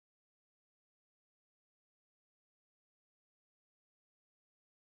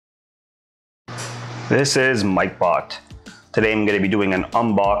This is MikeBot. Today I'm going to be doing an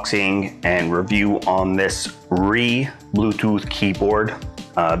unboxing and review on this Rii Bluetooth keyboard.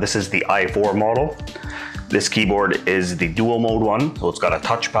 This is the i4 model. This keyboard is the dual mode one, so it's got a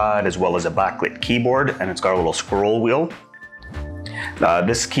touchpad as well as a backlit keyboard, and it's got a little scroll wheel.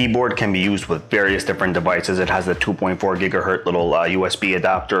 This keyboard can be used with various different devices. It has the 2.4 gigahertz little USB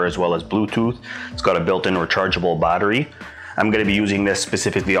adapter as well as Bluetooth. It's got a built-in rechargeable battery. I'm going to be using this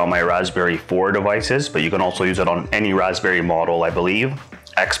specifically on my Raspberry 4 devices, but you can also use it on any Raspberry model, I believe.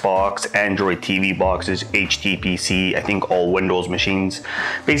 Xbox, Android TV boxes, HTPC, I think all Windows machines,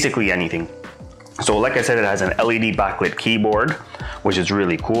 basically anything. So like I said, it has an LED backlit keyboard, which is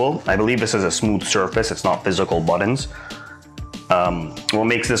really cool. I believe this is a smooth surface, it's not physical buttons. What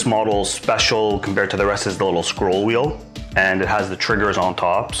makes this model special compared to the rest is the little scroll wheel, and it has the triggers on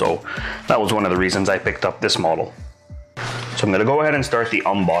top, so that was one of the reasons I picked up this model. So I'm going to go ahead and start the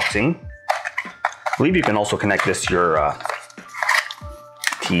unboxing. I believe you can also connect this to your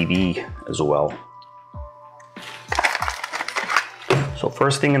TV as well. So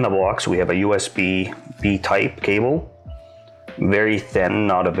first thing in the box, we have a USB B type cable. Very thin,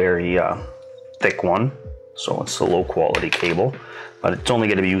 not a very thick one. So it's a low quality cable, but it's only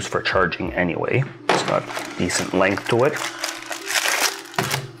going to be used for charging anyway. It's got decent length to it.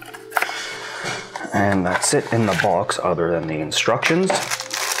 And that's it in the box other than the instructions.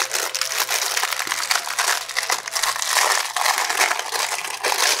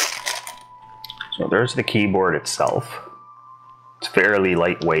 So there's the keyboard itself. It's fairly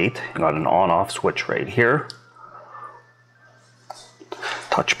lightweight. You got an on-off switch right here.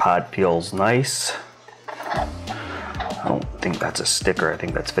 Touchpad feels nice. I don't think that's a sticker. I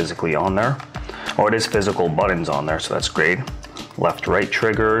think that's physically on there. Oh, it is physical buttons on there, so that's great. Left, right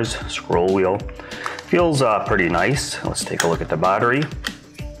triggers, scroll wheel. Feels pretty nice. Let's take a look at the battery.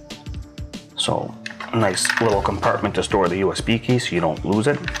 So, nice little compartment to store the USB key so you don't lose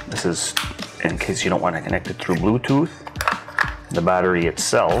it. This is in case you don't want to connect it through Bluetooth. The battery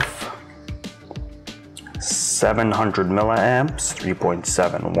itself, 700 milliamps,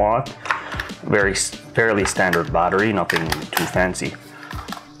 3.7 watt. Fairly standard battery, nothing too fancy.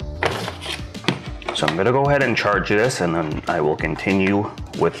 So I'm gonna go ahead and charge this, and then I will continue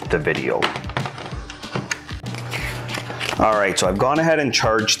with the video. All right, so I've gone ahead and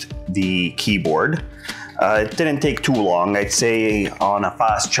charged the keyboard. It didn't take too long. I'd say on a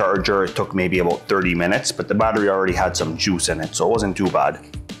fast charger, it took maybe about 30 minutes, but the battery already had some juice in it, so it wasn't too bad.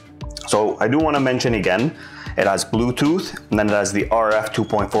 So I do wanna mention again, it has Bluetooth, and then it has the RF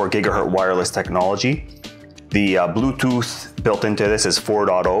 2.4 gigahertz wireless technology. The Bluetooth built into this is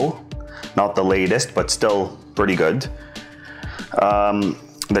 4.0, not the latest, but still pretty good.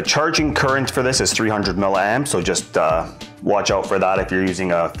 The charging current for this is 300 milliamps, so just watch out for that if you're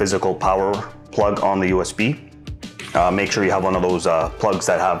using a physical power plug on the USB. Make sure you have one of those plugs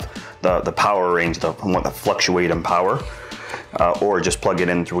that have the power range, the fluctuate in power, or just plug it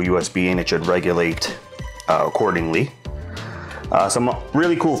in through USB and it should regulate accordingly. Some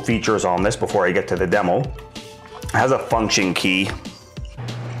really cool features on this before I get to the demo. It has a function key.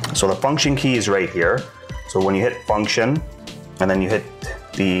 So the function key is right here. So when you hit function and then you hit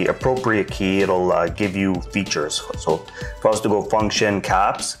the appropriate key, it'll give you features. So if I was to go function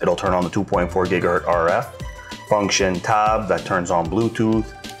caps, it'll turn on the 2.4 gigahertz RF. Function tab, that turns on Bluetooth.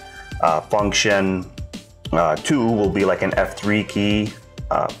 Function 2 will be like an F3 key.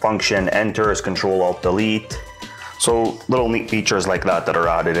 Function enter is control alt delete. So little neat features like that are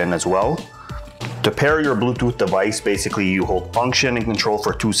added in as well. To pair your Bluetooth device, basically you hold function and control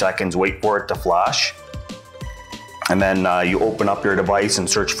for 2 seconds, wait for it to flash, and then you open up your device and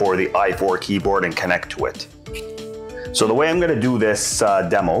search for the i4 keyboard and connect to it. So the way I'm going to do this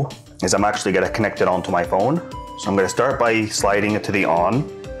demo is I'm actually going to connect it onto my phone. So I'm going to start by sliding it to the on,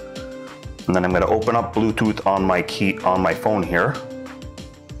 and then I'm going to open up Bluetooth on my phone here.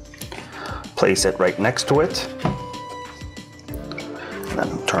 Place it right next to it, and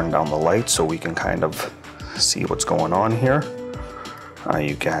then turn down the light so we can kind of see what's going on here.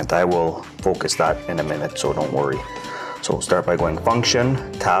 You can't, I will focus that in a minute, so don't worry. So we'll start by going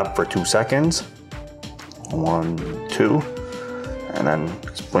function, tab for 2 seconds. 1, 2, and then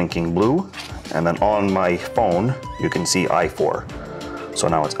it's blinking blue. And then on my phone, you can see i4. So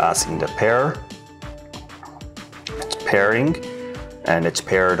now it's asking to pair. It's pairing, and it's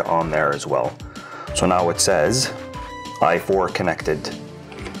paired on there as well. So now it says i4 connected.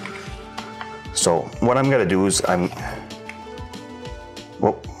 So what I'm gonna do is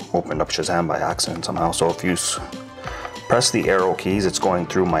opened up Shazam by accident somehow. So if you press the arrow keys, it's going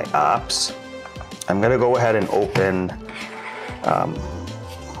through my apps. I'm gonna go ahead and open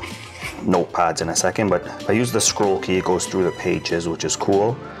notepads in a second, but if I use the scroll key, it goes through the pages, which is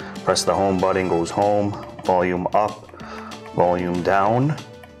cool. Press the home button, goes home, volume up, volume down.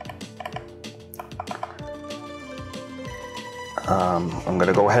 I'm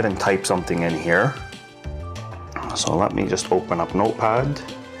gonna go ahead and type something in here. So let me just open up Notepad.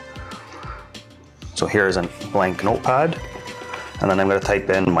 So here's a blank notepad, and then I'm gonna type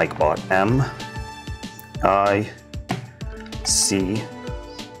in MicBot, M-I-C-B-O-T,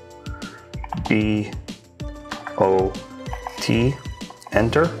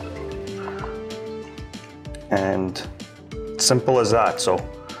 enter. And simple as that. So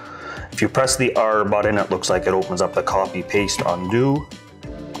if you press the R button, it looks like it opens up the copy, paste, undo.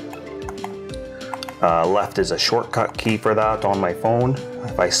 Left is a shortcut key for that on my phone.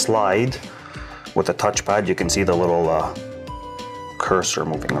 If I slide with the touchpad, you can see the little cursor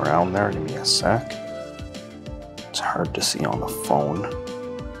moving around there. Give me a sec. It's hard to see on the phone.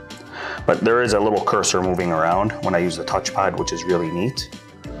 But there is a little cursor moving around when I use the touchpad, which is really neat.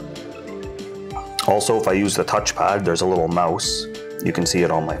 Also, if I use the touchpad, there's a little mouse. You can see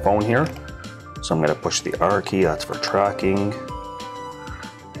it on my phone here. So I'm gonna push the R key, that's for tracking.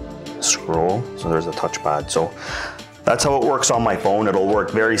 Scroll, so there's a touchpad. So that's how it works on my phone. It'll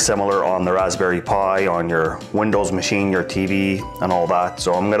work very similar on the Raspberry Pi, on your Windows machine, your TV, and all that.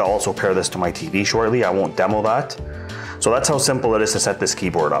 So I'm gonna also pair this to my TV shortly. I won't demo that. So that's how simple it is to set this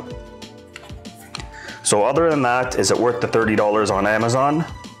keyboard up. So other than that, is it worth the $30 on Amazon?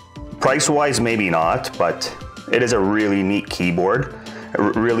 Price-wise, maybe not, but it is a really neat keyboard.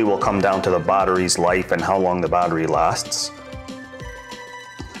 It really will come down to the battery's life and how long the battery lasts.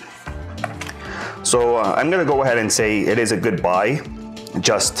 So I'm gonna go ahead and say it is a good buy,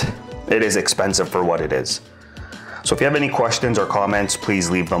 just it is expensive for what it is. So if you have any questions or comments, please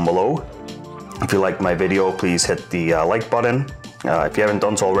leave them below. If you liked my video, please hit the like button. If you haven't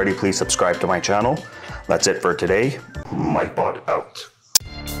done so already, please subscribe to my channel. That's it for today. MicBot out.